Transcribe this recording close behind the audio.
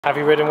Have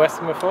you ridden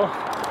Western before?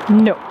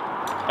 No.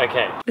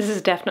 Okay. This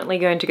is definitely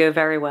going to go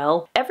very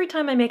well. Every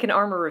time I make an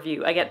armor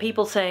review, I get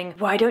people saying,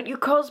 why don't you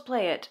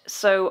cosplay it?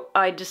 So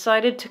I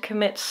decided to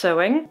commit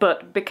sewing,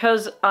 but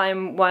because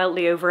I'm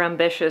wildly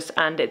overambitious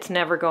and it's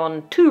never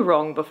gone too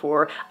wrong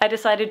before, I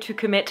decided to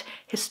commit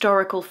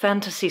historical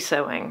fantasy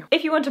sewing.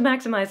 If you want to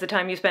maximize the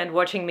time you spend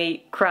watching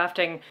me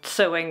crafting,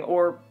 sewing,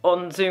 or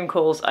on Zoom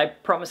calls, I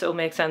promise it'll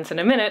make sense in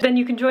a minute, then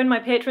you can join my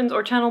patrons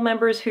or channel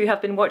members who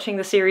have been watching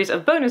the series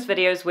of bonus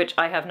videos which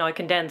I have now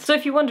condensed. So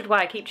if you wondered why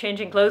I keep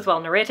changing clothes while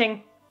narrating,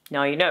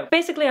 now you know.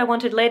 Basically, I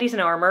wanted ladies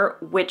in armour,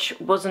 which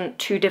wasn't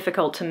too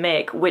difficult to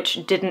make,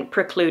 which didn't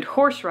preclude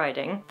horse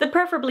riding, that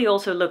preferably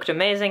also looked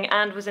amazing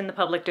and was in the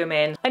public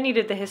domain. I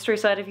needed the history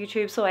side of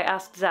YouTube, so I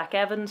asked Zach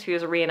Evans, who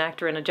is a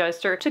reenactor and a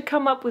jouster, to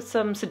come up with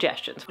some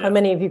suggestions. How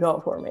many have you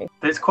got for me?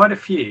 There's quite a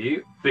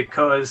few,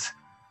 because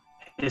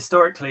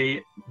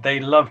historically they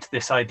loved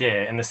this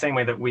idea in the same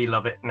way that we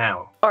love it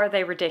now. Are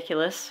they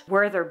ridiculous?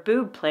 Were there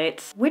boob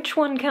plates? Which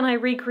one can I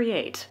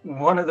recreate?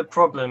 One of the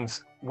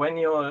problems when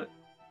you're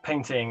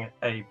painting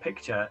a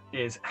picture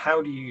is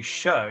how do you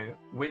show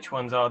which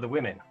ones are the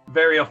women?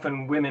 Very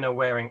often women are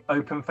wearing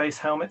open face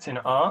helmets in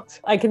art.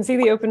 I can see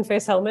the open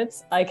face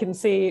helmets. I can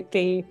see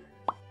the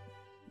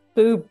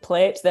boob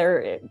plate.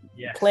 They're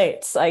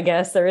plates, I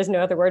guess. There is no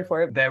other word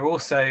for it. They're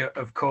also,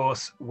 of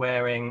course,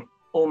 wearing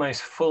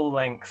almost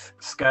full-length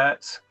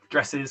skirts,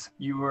 dresses.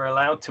 You were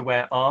allowed to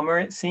wear armor,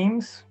 it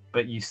seems,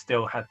 but you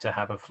still had to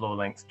have a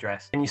floor-length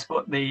dress. Can you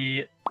spot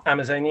the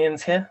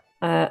Amazonians here?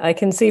 I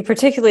can see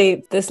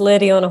particularly this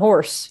lady on a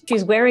horse.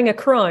 She's wearing a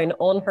crown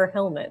on her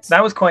helmet.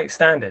 That was quite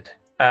standard,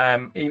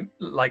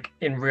 like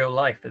in real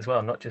life as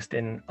well, not just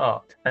in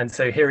art. And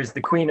so here is the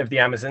Queen of the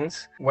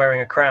Amazons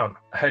wearing a crown.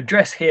 Her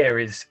dress here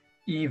is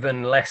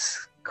even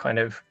less kind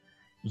of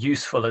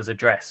useful as a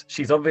dress.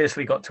 She's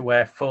obviously got to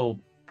wear full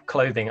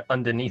clothing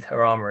underneath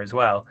her armor as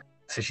well.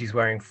 So she's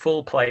wearing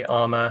full plate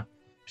armor.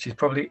 She's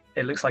probably,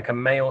 it looks like a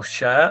mail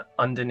shirt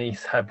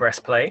underneath her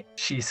breastplate.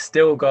 She's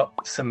still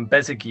got some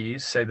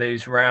beziques, so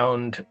those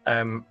round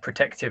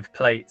protective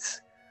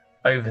plates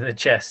over the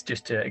chest,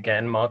 just to,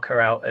 again, mark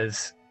her out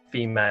as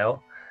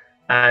female.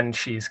 And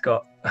she's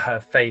got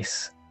her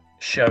face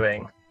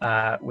showing,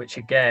 which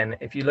again,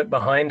 if you look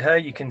behind her,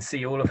 you can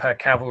see all of her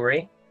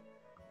cavalry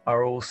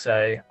are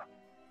also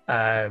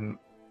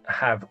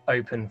have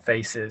open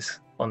faces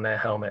on their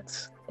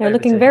helmets. They're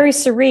looking very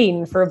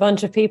serene for a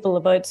bunch of people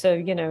about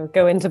to, you know,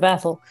 go into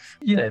battle.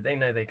 You know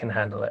they can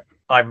handle it.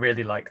 I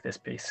really like this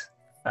piece.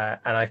 And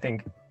I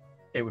think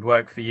it would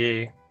work for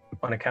you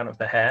on account of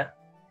the hair.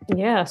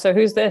 Yeah, so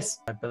who's this?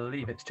 I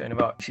believe it's Joan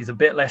of Arc. She's a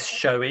bit less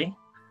showy.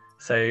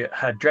 So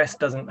her dress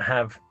doesn't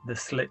have the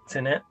slits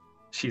in it.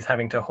 She's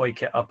having to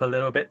hoik it up a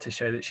little bit to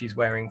show that she's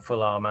wearing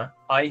full armor.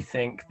 I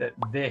think that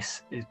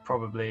this is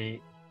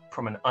probably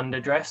from an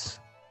underdress.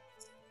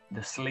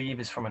 The sleeve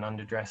is from an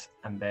underdress,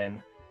 and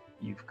then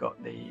you've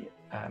got the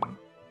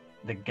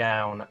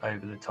gown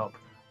over the top,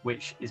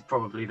 which is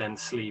probably then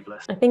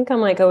sleeveless. I think I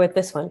might go with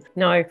this one.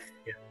 Now,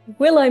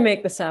 will I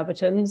make the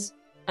sabatons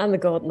and the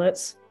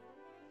gauntlets?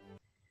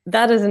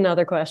 That is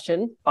another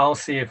question. I'll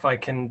see if I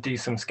can do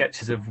some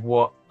sketches of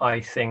what I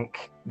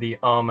think the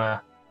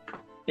armor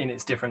in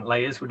its different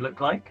layers would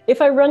look like.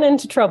 If I run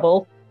into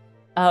trouble,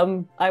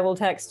 I will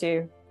text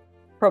you,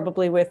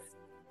 probably with,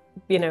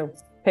 you know,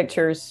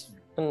 pictures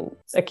and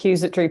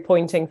accusatory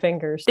pointing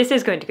fingers. This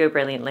is going to go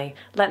brilliantly.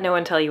 Let no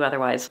one tell you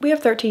otherwise. We have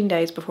 13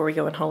 days before we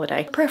go on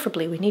holiday.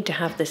 Preferably, we need to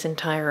have this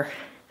entire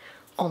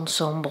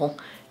ensemble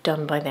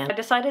done by then. I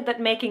decided that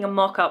making a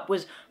mock-up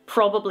was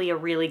probably a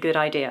really good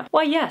idea.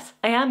 Why yes,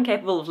 I am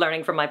capable of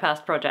learning from my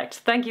past projects.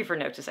 Thank you for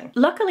noticing.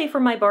 Luckily for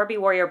my Barbie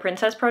Warrior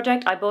Princess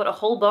project, I bought a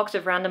whole box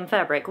of random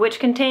fabric, which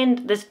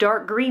contained this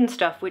dark green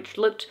stuff, which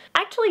looked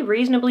actually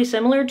reasonably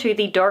similar to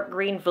the dark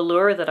green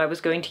velour that I was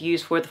going to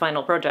use for the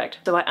final project.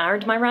 So I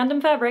ironed my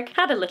random fabric,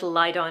 had a little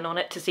lie down on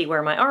it to see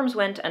where my arms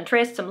went, and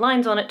traced some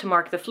lines on it to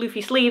mark the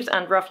floofy sleeves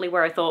and roughly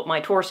where I thought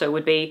my torso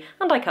would be,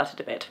 and I cut it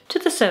a bit. To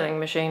the sewing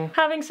machine.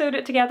 Having sewed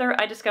it together,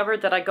 I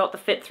discovered that I got the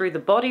fit through the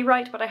body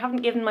right, but I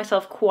haven't given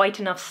myself quite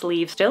enough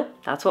sleeve still.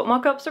 That's what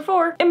mock-ups are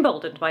for.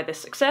 Emboldened by this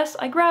success,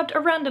 I grabbed a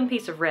random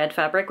piece of red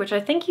fabric, which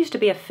I think used to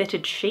be a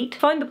fitted sheet,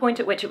 found the point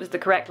at which it was the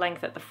correct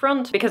length at the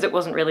front, because it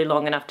wasn't really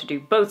long enough to do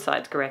both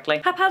sides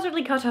correctly,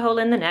 haphazardly cut a hole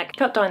in the neck,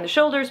 cut down the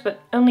shoulders,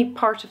 but only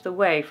part of the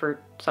way for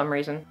some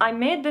reason. I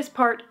made this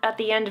part at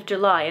the end of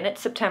July, and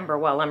it's September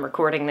while I'm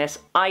recording this.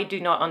 I do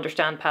not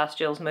understand past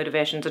Jill's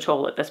motivations at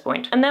all at this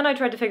point. And then I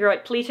tried to figure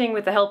out pleating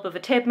with the help of a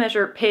tape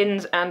measure,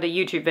 pins, and a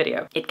YouTube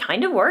video. It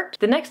kind of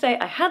worked. The next day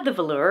I had the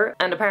velour,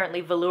 and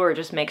apparently velour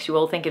just makes you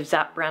all think of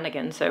Zap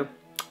Brannigan, so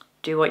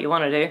do what you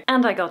want to do.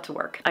 And I got to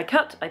work. I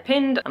cut, I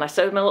pinned, and I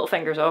sewed my little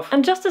fingers off.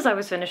 And just as I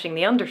was finishing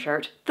the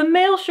undershirt, the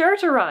male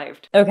shirt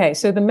arrived. Okay,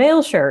 so the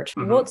male shirt,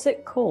 what's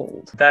it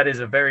called? That is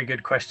a very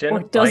good question. Or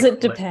does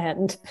it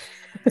depend?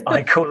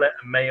 I call it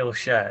a male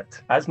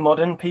shirt. As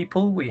modern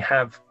people, we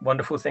have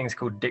wonderful things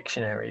called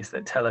dictionaries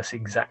that tell us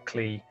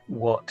exactly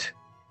what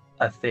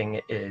a thing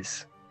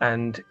is.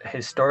 And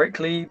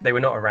historically, they were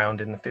not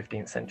around in the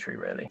 15th century,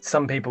 really.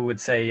 Some people would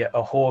say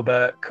a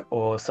hauberk,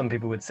 or some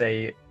people would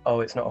say,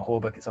 oh, it's not a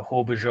hauberk, it's a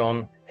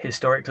habergeon.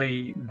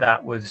 Historically,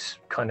 that was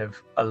kind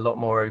of a lot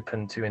more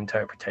open to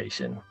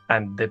interpretation.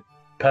 And the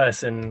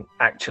person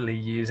actually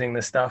using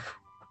the stuff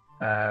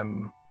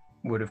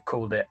would have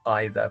called it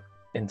either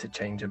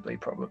interchangeably,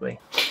 probably.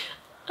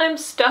 I'm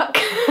stuck.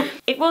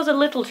 It was a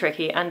little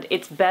tricky, and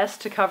it's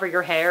best to cover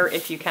your hair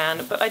if you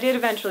can, but I did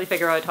eventually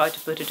figure out how to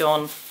put it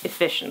on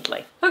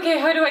efficiently. Okay,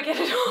 how do I get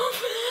it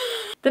off?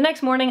 The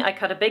next morning I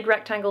cut a big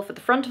rectangle for the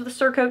front of the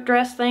surcoat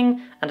dress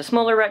thing and a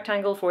smaller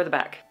rectangle for the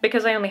back,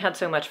 because I only had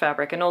so much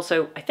fabric, and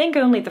also I think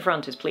only the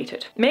front is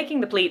pleated.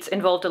 Making the pleats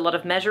involved a lot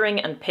of measuring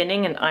and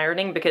pinning and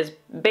ironing, because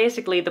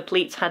basically the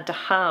pleats had to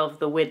have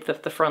the width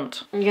of the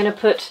front. I'm gonna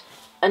put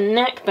a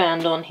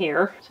neckband on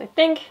here, so I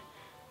think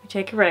we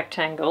take a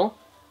rectangle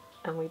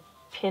and we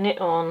pin it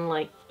on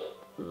like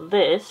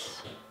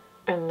this,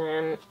 and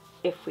then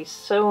if we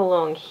sew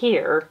along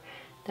here,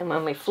 then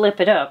when we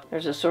flip it up,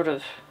 there's a sort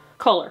of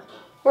collar.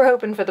 We're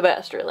hoping for the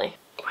best, really.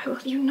 Why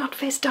will you not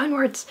face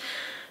downwards?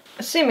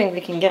 Assuming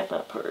we can get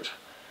that part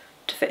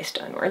to face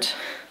downwards,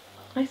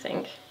 I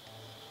think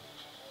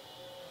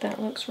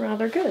that looks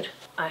rather good.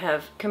 I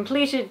have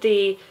completed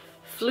the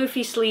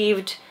floofy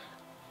sleeved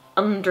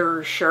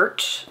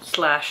undershirt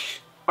slash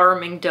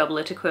arming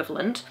doublet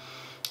equivalent.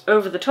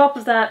 Over the top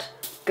of that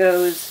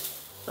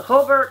goes the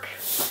hauberk.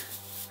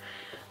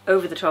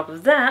 Over the top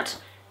of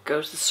that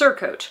goes the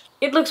surcoat.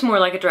 It looks more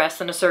like a dress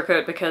than a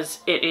surcoat because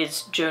it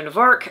is Joan of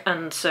Arc,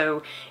 and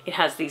so it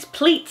has these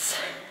pleats.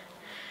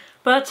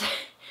 But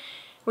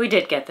we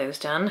did get those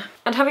done.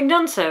 And having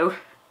done so,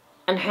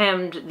 and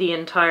hemmed the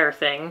entire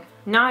thing,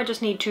 now I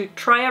just need to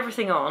try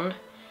everything on,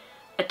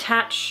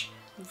 attach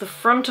the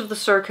front of the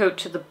surcoat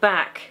to the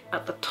back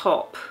at the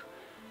top,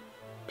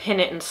 pin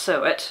it and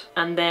sew it,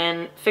 and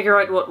then figure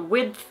out what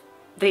width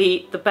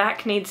the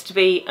back needs to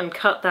be and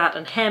cut that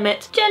and hem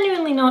it.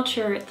 Genuinely not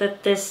sure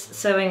that this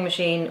sewing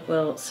machine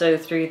will sew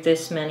through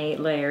this many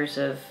layers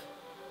of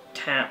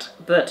tat,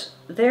 but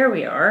there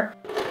we are.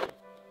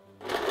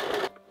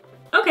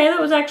 Okay, that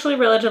was actually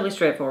relatively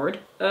straightforward.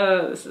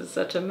 Oh, this is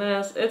such a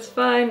mess. It's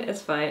fine,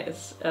 it's fine,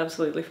 it's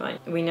absolutely fine.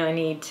 We now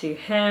need to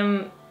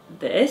hem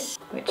this,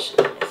 which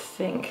I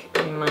think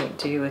we might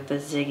do with the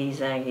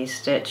ziggy-zaggy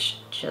stitch,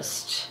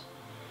 just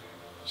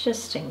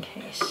in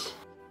case.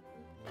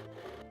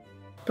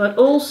 But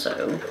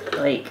also,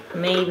 like,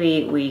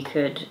 maybe we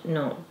could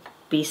not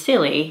be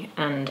silly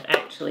and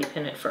actually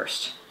pin it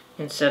first,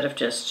 instead of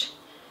just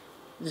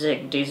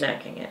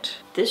zig-zagging it.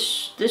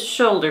 This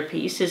shoulder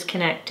piece is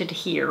connected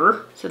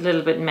here. It's a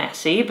little bit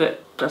messy,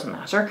 but doesn't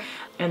matter.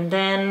 And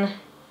then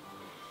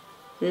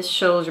this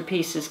shoulder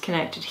piece is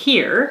connected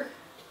here.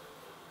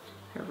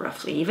 They're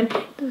roughly even.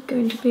 There's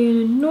going to be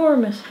an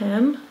enormous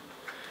hem.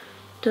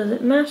 Does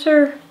it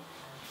matter?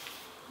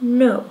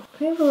 No.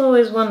 People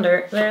always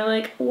wonder, they're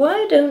like,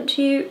 why don't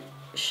you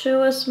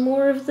show us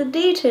more of the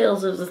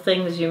details of the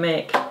things you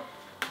make?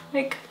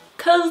 Like,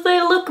 'cause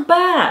they look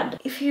bad.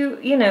 If you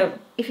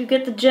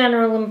get the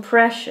general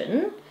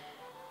impression,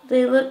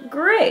 they look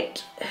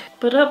great.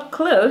 But up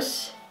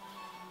close,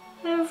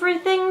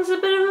 everything's a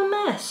bit of a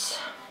mess.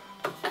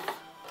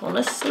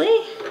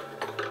 Honestly.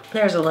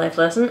 There's a life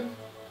lesson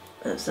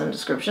of some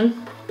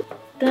description.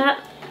 That,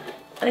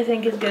 I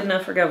think, is good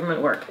enough for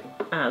government work,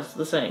 as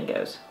the saying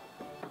goes.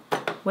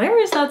 Where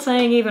is that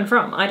saying even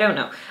from? I don't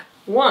know.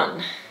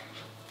 One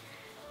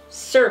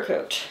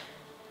surcoat.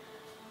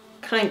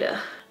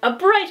 Kinda. A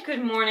bright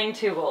good morning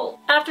to all.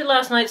 After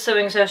last night's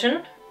sewing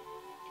session,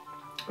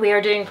 we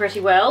are doing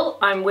pretty well.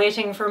 I'm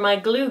waiting for my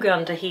glue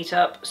gun to heat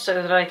up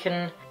so that I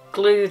can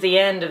glue the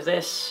end of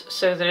this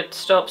so that it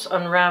stops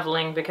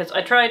unraveling, because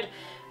I tried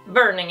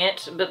burning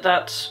it, but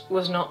that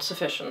was not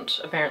sufficient.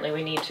 Apparently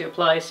we need to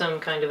apply some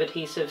kind of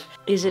adhesive.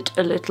 Is it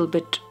a little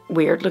bit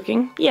weird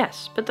looking?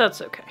 Yes, but that's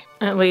okay.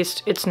 At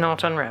least it's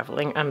not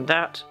unraveling, and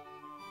that,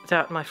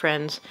 my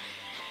friends,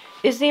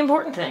 is the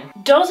important thing.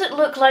 Does it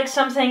look like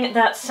something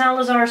that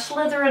Salazar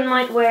Slytherin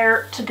might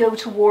wear to go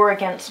to war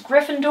against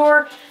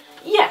Gryffindor?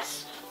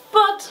 Yes,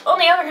 but on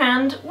the other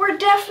hand, we're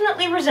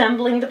definitely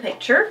resembling the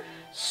picture,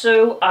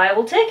 so I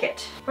will take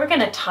it. We're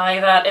gonna tie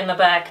that in the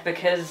back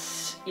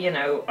because, you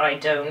know, I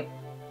don't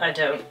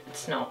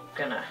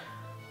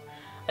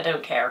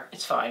care,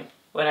 it's fine,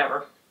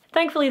 whatever.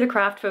 Thankfully the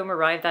craft foam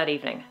arrived that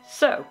evening,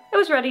 so I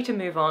was ready to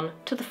move on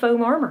to the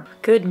foam armour.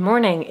 Good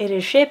morning. It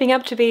is shaping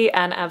up to be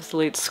an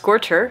absolute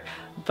scorcher,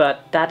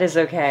 but that is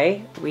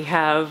okay. We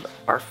have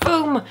our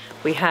foam,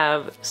 we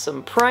have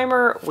some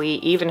primer, we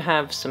even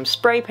have some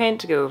spray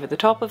paint to go over the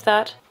top of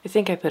that. I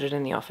think I put it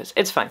in the office,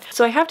 it's fine.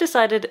 So I have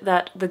decided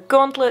that the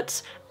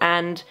gauntlets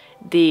and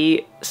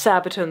the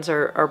sabatons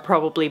are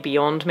probably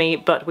beyond me,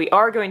 but we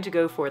are going to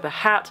go for the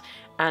hat,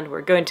 and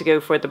we're going to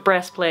go for the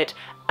breastplate,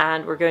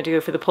 and we're going to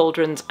go for the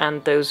pauldrons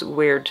and those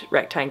weird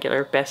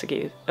rectangular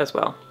bessagues as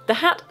well. The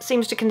hat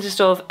seems to consist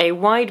of a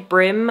wide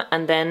brim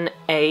and then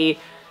a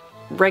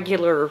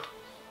regular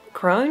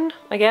crown,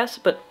 I guess,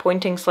 but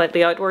pointing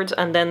slightly outwards,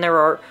 and then there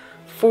are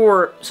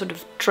 4 sort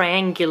of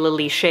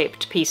triangularly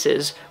shaped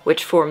pieces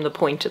which form the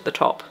point at the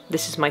top.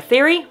 This is my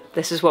theory,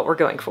 this is what we're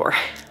going for.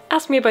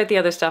 Ask me about the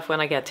other stuff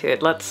when I get to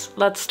it. Let's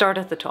start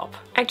at the top.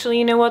 Actually,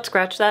 you know what?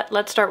 Scratch that.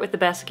 Let's start with the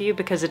Besigue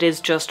because it is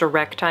just a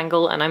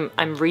rectangle and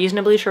I'm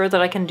reasonably sure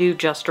that I can do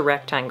just a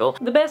rectangle.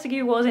 The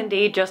Besigue was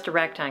indeed just a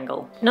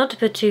rectangle. Not to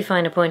put too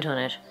fine a point on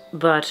it,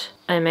 but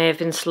I may have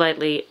been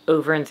slightly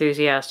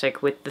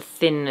over-enthusiastic with the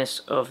thinness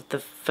of the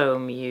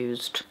foam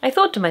used. I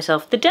thought to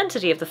myself, the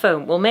density of the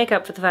foam will make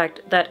up for the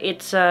fact that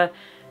it's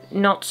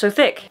not so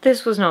thick.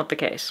 This was not the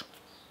case.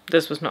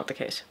 This was not the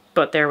case.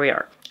 But there we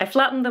are. I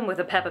flattened them with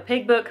a Peppa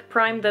Pig book,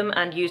 primed them,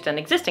 and used an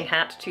existing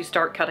hat to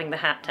start cutting the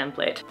hat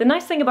template. The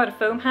nice thing about a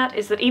foam hat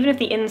is that even if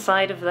the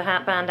inside of the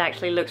hat band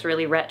actually looks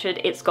really wretched,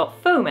 it's got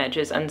foam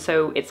edges, and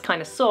so it's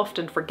kind of soft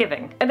and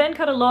forgiving. I then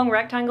cut a long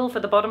rectangle for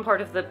the bottom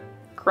part of the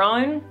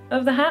crown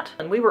of the hat,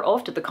 and we were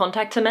off to the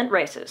contact cement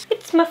races.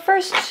 It's my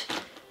first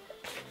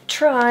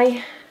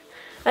try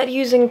at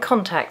using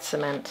contact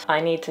cement. I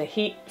need to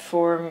heat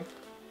form,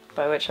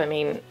 by which I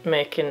mean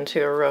make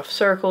into a rough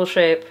circle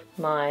shape,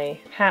 my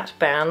hat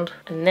band,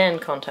 and then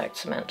contact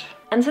cement.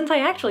 And since I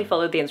actually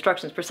followed the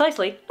instructions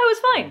precisely, I was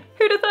fine.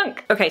 Who'da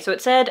thunk? Okay, so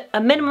it said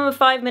a minimum of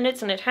 5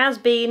 minutes, and it has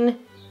been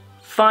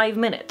 5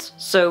 minutes,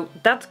 so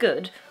that's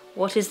good.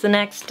 What is the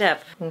next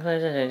step?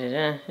 Until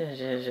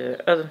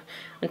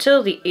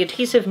the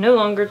adhesive no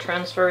longer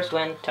transfers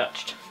when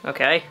touched.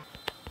 Okay.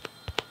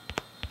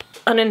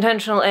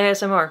 Unintentional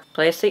ASMR.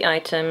 Place the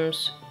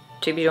items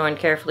to be joined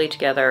carefully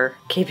together,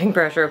 keeping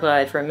pressure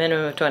applied for a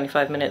minimum of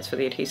 25 minutes for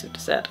the adhesive to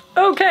set.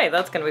 Okay,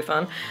 that's gonna be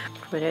fun.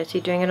 But I see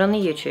doing it on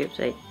the YouTube,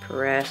 they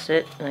press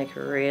it like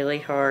really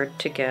hard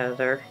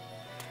together.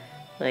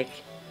 Like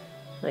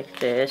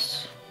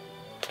this.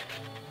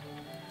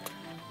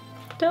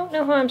 Don't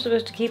know how I'm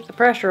supposed to keep the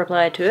pressure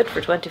applied to it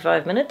for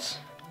 25 minutes.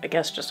 I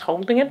guess just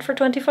holding it for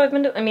 25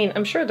 minutes? I mean,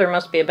 I'm sure there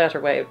must be a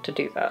better way to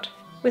do that.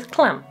 With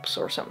clamps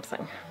or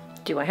something.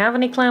 Do I have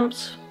any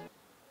clamps?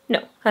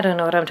 No, I don't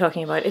know what I'm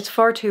talking about. It's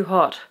far too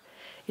hot.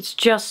 It's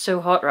just so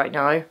hot right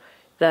now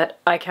that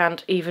I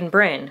can't even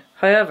brain.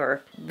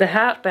 However, the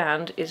hat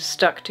band is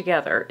stuck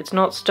together. It's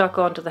not stuck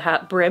onto the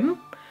hat brim,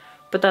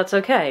 but that's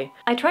okay.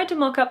 I tried to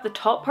mock up the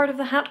top part of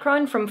the hat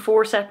crown from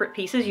 4 separate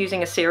pieces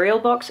using a cereal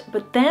box,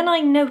 but then I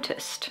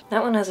noticed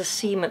that one has a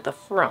seam at the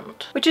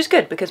front, which is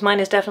good because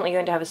mine is definitely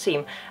going to have a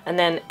seam. And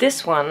then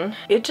this one,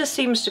 it just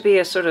seems to be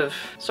a sort of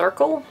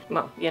circle.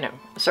 Well, you know,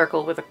 a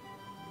circle with a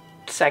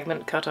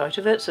segment cut out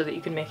of it so that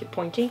you can make it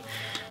pointy.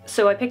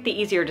 So I picked the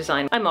easier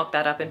design. I mocked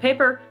that up in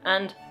paper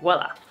and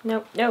voila.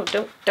 No,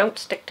 don't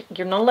stick.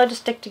 You're not allowed to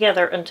stick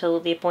together until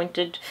the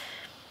appointed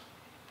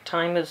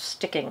time of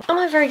sticking. Am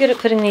I very good at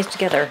putting these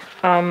together?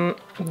 No.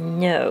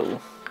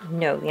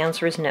 No, the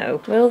answer is no.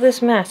 Will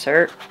this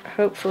matter?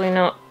 Hopefully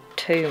not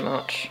too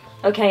much.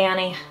 Okay,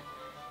 Annie.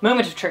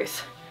 Moment of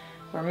truth.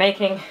 We're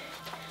making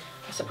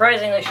a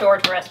surprisingly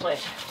short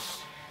breastplate.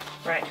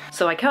 Right.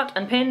 So I cut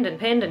and pinned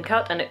and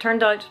cut, and it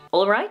turned out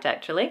alright,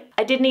 actually.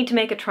 I did need to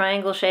make a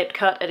triangle-shaped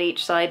cut at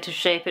each side to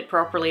shape it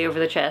properly over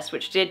the chest,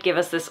 which did give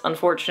us this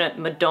unfortunate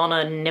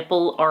Madonna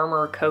nipple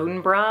armour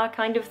cone bra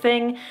kind of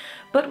thing,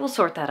 but we'll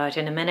sort that out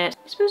in a minute.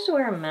 Are you supposed to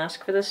wear a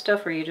mask for this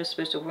stuff, or are you just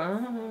supposed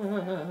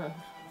to...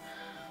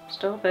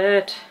 Stop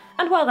it.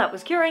 And while that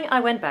was curing, I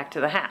went back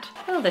to the hat.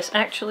 Will this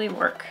actually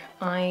work?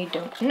 I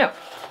don't know.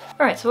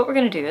 Alright, so what we're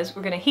going to do is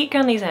we're going to heat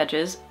gun these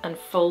edges and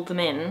fold them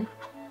in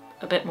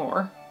a bit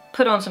more.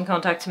 Put on some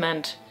contact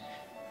cement,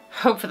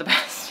 hope for the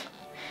best.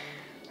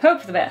 Hope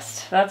for the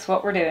best, that's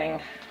what we're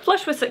doing.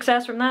 Flush with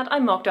success from that, I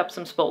mocked up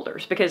some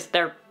spolders, because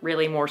they're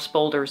really more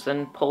spolders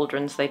than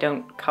pauldrons. They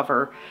don't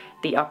cover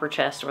the upper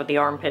chest or the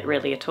armpit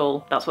really at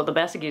all. That's what the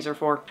Besigues are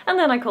for. And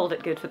then I called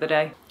it good for the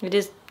day. It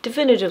is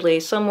definitively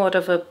somewhat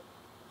of a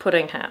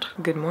pudding hat.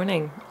 Good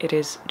morning. It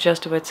is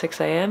just about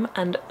 6 AM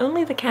and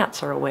only the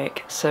cats are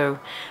awake, so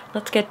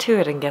let's get to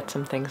it and get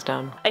some things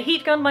done. I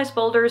heat gunned my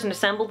spolders and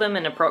assembled them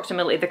in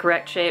approximately the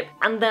correct shape,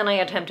 and then I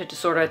attempted to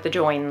sort out the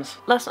joins.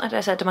 Last night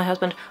I said to my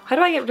husband, how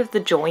do I get rid of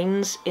the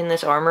joins in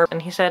this armour?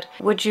 And he said,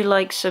 would you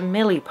like some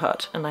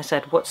milliput? And I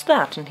said, what's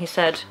that? And he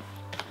said,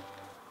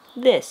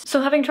 this. So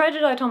having tried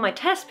it out on my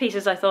test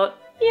pieces, I thought,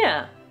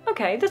 yeah,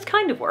 okay, this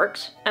kind of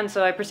works. And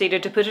so I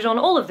proceeded to put it on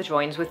all of the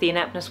joins with the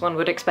ineptness one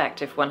would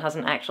expect if one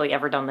hasn't actually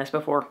ever done this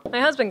before.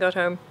 My husband got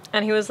home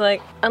and he was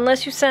like,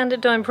 unless you sand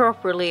it down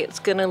properly, it's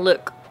gonna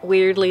look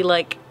weirdly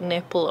like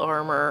nipple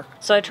armour.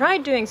 So I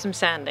tried doing some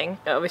sanding.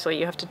 Obviously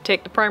you have to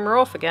take the primer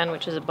off again,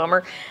 which is a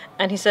bummer.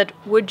 And he said,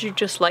 would you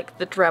just like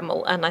the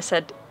Dremel? And I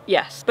said,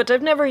 yes, but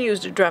I've never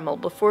used a Dremel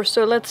before,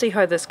 so let's see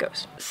how this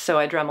goes. So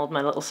I Dremeled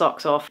my little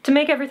socks off. To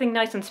make everything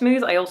nice and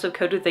smooth, I also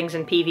coated things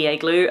in PVA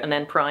glue and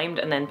then primed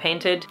and then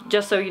painted.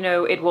 Just so you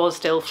know, it was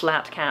still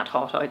flat cat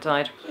hot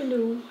outside.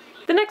 Hello.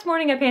 The next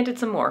morning I painted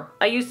some more.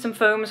 I used some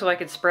foam so I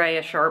could spray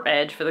a sharp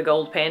edge for the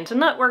gold paint,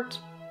 and that worked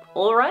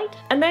alright.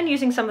 And then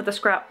using some of the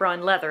scrap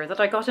brown leather that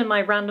I got in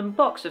my random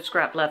box of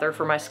scrap leather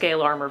for my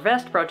scale armour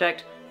vest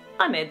project,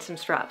 I made some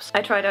straps.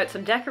 I tried out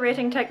some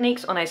decorating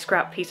techniques on a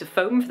scrap piece of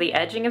foam for the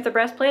edging of the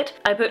breastplate.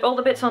 I put all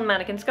the bits on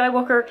Mannequin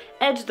Skywalker,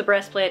 edged the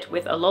breastplate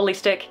with a lolly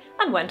stick,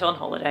 and went on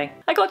holiday.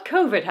 I got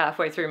COVID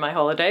halfway through my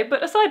holiday,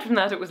 but aside from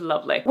that it was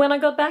lovely. When I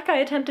got back I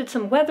attempted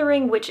some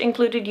weathering, which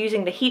included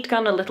using the heat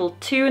gun a little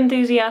too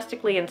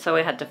enthusiastically, and so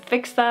I had to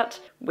fix that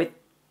with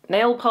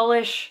nail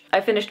polish.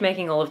 I finished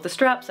making all of the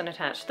straps and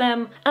attached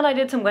them, and I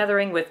did some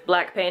weathering with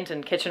black paint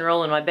and kitchen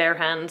roll in my bare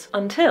hands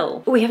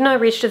until we have now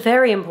reached a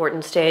very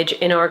important stage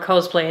in our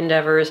cosplay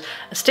endeavors,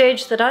 a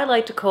stage that I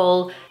like to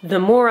call the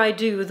more I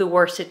do, the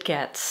worse it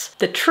gets.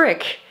 The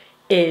trick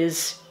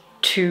is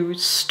to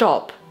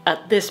stop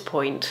at this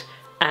point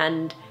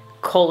and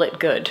call it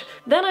good.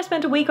 Then I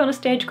spent a week on a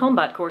stage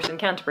combat course in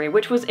Canterbury,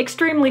 which was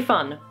extremely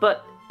fun,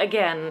 but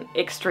again,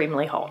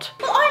 extremely hot.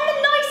 Well, I'm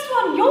the nice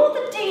one, you're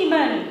the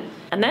demon!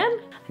 And then,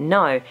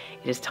 now, it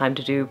is time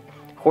to do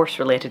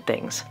horse-related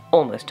things.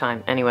 Almost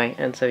time, anyway,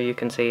 and so you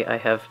can see I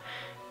have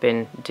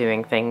been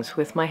doing things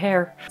with my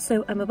hair.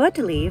 So I'm about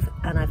to leave,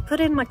 and I've put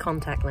in my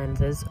contact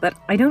lenses, but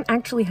I don't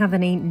actually have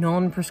any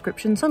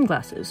non-prescription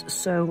sunglasses,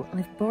 so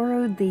I've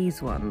borrowed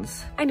these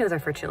ones. I know they're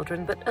for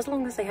children, but as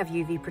long as they have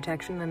UV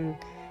protection and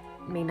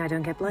mean I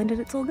don't get blinded,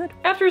 it's all good.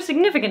 After a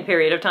significant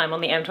period of time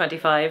on the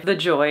M25, the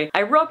joy,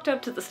 I rocked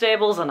up to the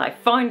stables and I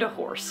found a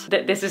horse.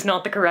 This is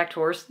not the correct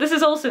horse. This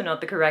is also not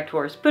the correct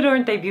horse, but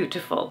aren't they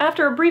beautiful?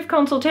 After a brief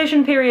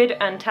consultation period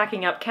and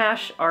tacking up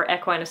Cash, our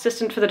equine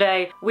assistant for the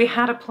day, we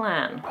had a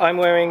plan. I'm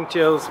wearing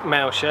Jill's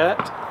male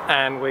shirt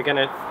and we're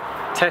gonna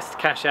test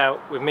Cash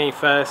out with me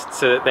first,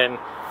 so that then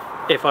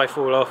if I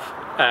fall off,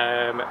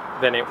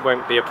 then it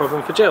won't be a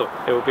problem for Jill.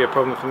 It will be a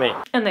problem for me.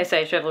 And they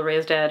say chivalry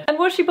is dead. And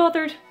was she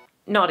bothered?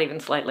 Not even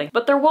slightly.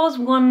 But there was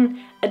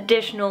one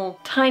additional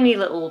tiny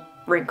little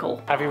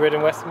wrinkle. Have you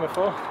ridden Western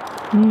before?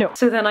 No.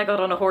 So then I got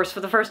on a horse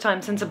for the first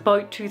time since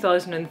about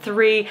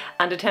 2003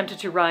 and attempted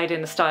to ride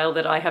in a style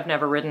that I have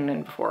never ridden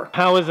in before.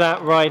 How was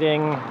that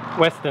riding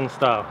Western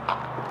style?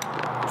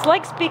 It's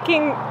like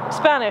speaking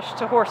Spanish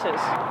to horses.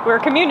 We're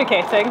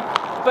communicating,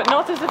 but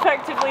not as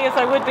effectively as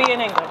I would be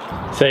in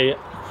English. So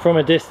from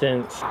a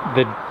distance,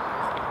 the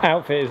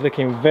outfit is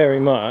looking very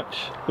much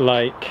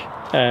like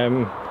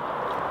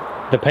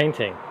the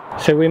painting.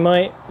 So we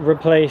might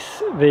replace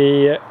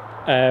the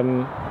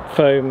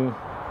foam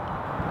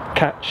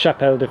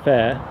chapelle de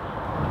fer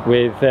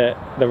with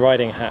the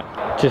riding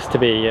hat, just to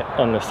be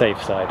on the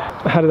safe side.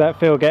 How did that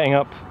feel getting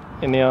up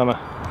in the armour?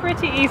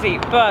 Pretty easy,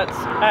 but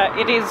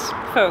it is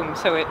foam,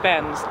 so it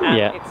bends, and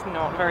yeah, it's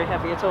not very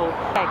heavy at all.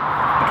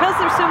 Because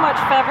there's so much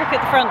fabric at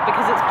the front,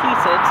 because it's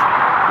pleated,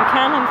 you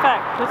can in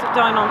fact put it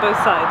down on both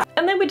sides.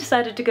 And then we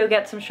decided to go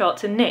get some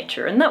shots in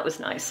nature, and that was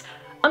nice.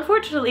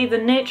 Unfortunately, the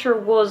nature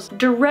was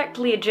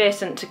directly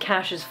adjacent to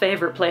Cash's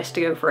favourite place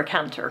to go for a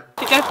canter.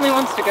 She definitely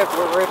wants to go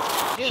for a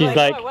route. She's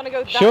like,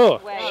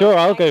 sure,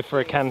 I'll go for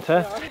a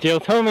canter.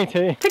 Jill told me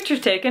to. Pictures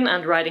taken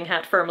and riding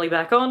hat firmly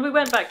back on, we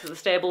went back to the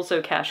stable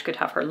so Cash could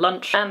have her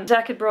lunch. And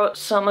Zach had brought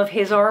some of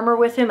his armour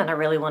with him and I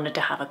really wanted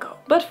to have a go.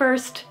 But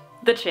first,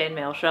 the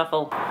chainmail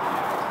shuffle.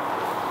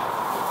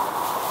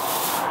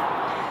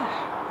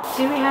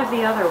 Do we have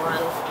the other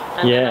one?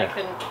 And then I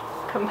can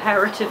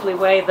comparatively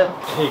weigh them.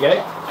 Here you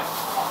go.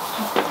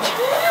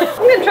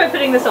 I'm gonna try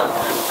putting this on,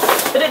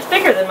 but it's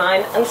bigger than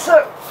mine, and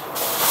so,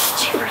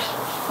 cheers.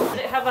 Does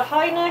it have a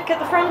high neck at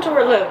the front or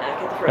a low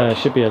neck at the front? It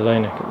should be a low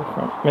neck at the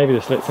front. Maybe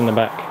the slit's in the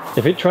back.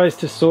 If it tries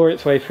to saw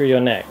its way through your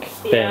neck,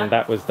 then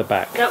that was the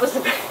back. That was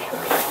the back,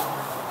 okay.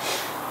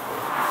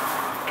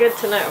 Good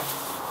to know.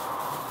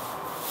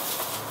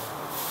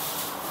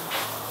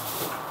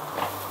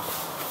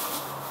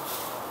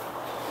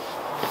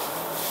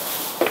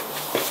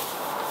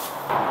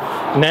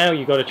 Now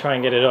you've got to try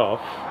and get it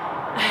off.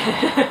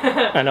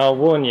 And I'll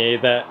warn you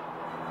that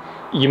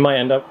you might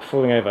end up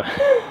falling over.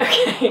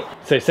 Okay.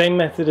 So same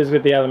method as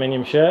with the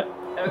aluminium shirt,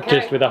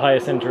 just with a higher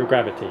centre of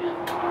gravity.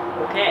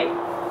 Okay.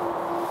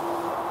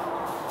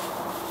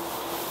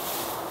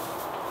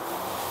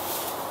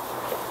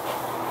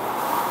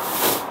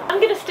 I'm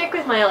gonna stick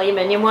with my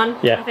aluminium one,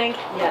 I think.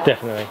 Yeah,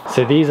 definitely.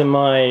 So these are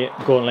my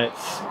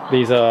gauntlets.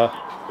 These are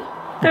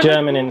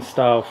German in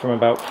style from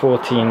about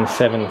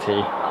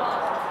 1470.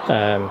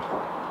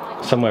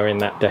 Somewhere in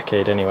that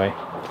decade anyway.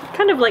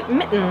 Kind of like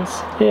mittens.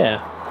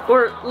 Yeah.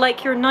 Or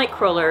like your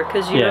Nightcrawler,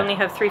 because you only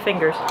have 3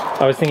 fingers.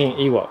 I was thinking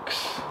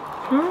Ewoks.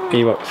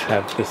 Ewoks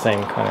have the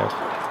same kind of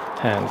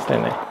hands,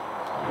 don't they?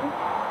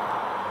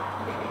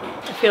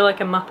 I feel like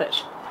a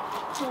Muppet.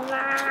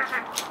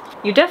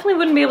 You definitely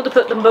wouldn't be able to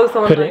put them both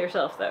on by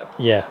yourself though.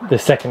 Yeah, the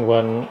second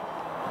one,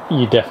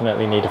 you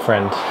definitely need a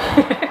friend.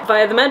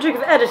 Via the magic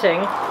of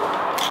editing.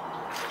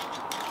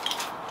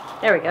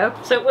 There we go.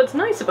 So what's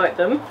nice about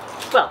them,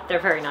 well, they're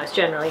very nice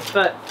generally,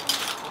 but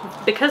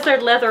because they're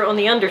leather on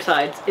the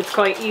undersides, it's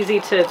quite easy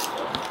to,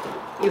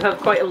 you have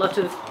quite a lot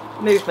of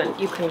movement.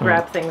 You can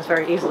grab things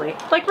very easily.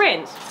 Like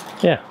reins.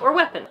 Yeah. Or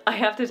weapon. I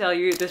have to tell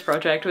you, this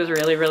project was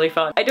really, really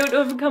fun. I don't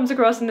know if it comes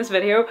across in this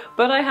video,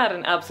 but I had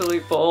an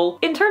absolute ball.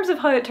 In terms of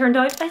how it turned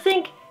out, I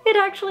think it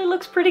actually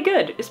looks pretty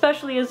good,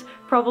 especially as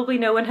probably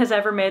no one has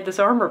ever made this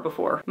armour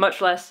before,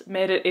 much less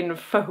made it in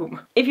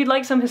foam. If you'd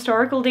like some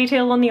historical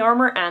detail on the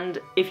armour, and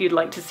if you'd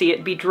like to see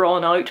it be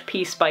drawn out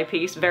piece by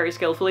piece very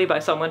skillfully by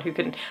someone who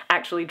can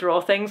actually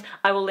draw things,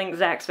 I will link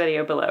Zach's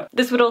video below.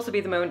 This would also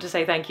be the moment to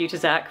say thank you to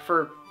Zach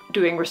for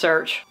doing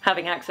research,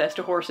 having access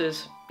to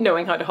horses,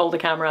 knowing how to hold a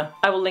camera.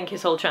 I will link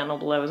his whole channel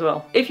below as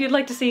well. If you'd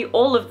like to see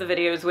all of the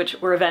videos which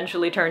were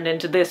eventually turned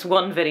into this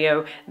one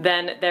video,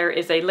 then there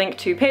is a link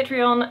to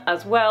Patreon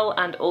as well,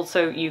 and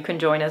also you can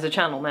join as a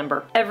channel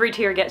member. Every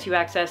tier gets you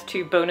access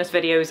to bonus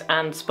videos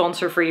and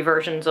sponsor-free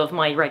versions of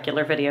my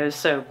regular videos,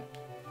 so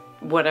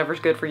whatever's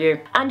good for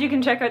you. And you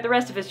can check out the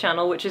rest of his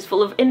channel, which is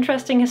full of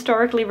interesting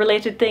historically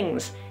related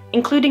things,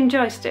 including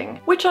jousting,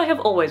 which I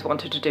have always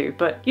wanted to do,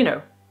 but you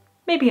know,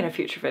 maybe in a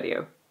future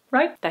video,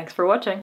 right? Thanks for watching.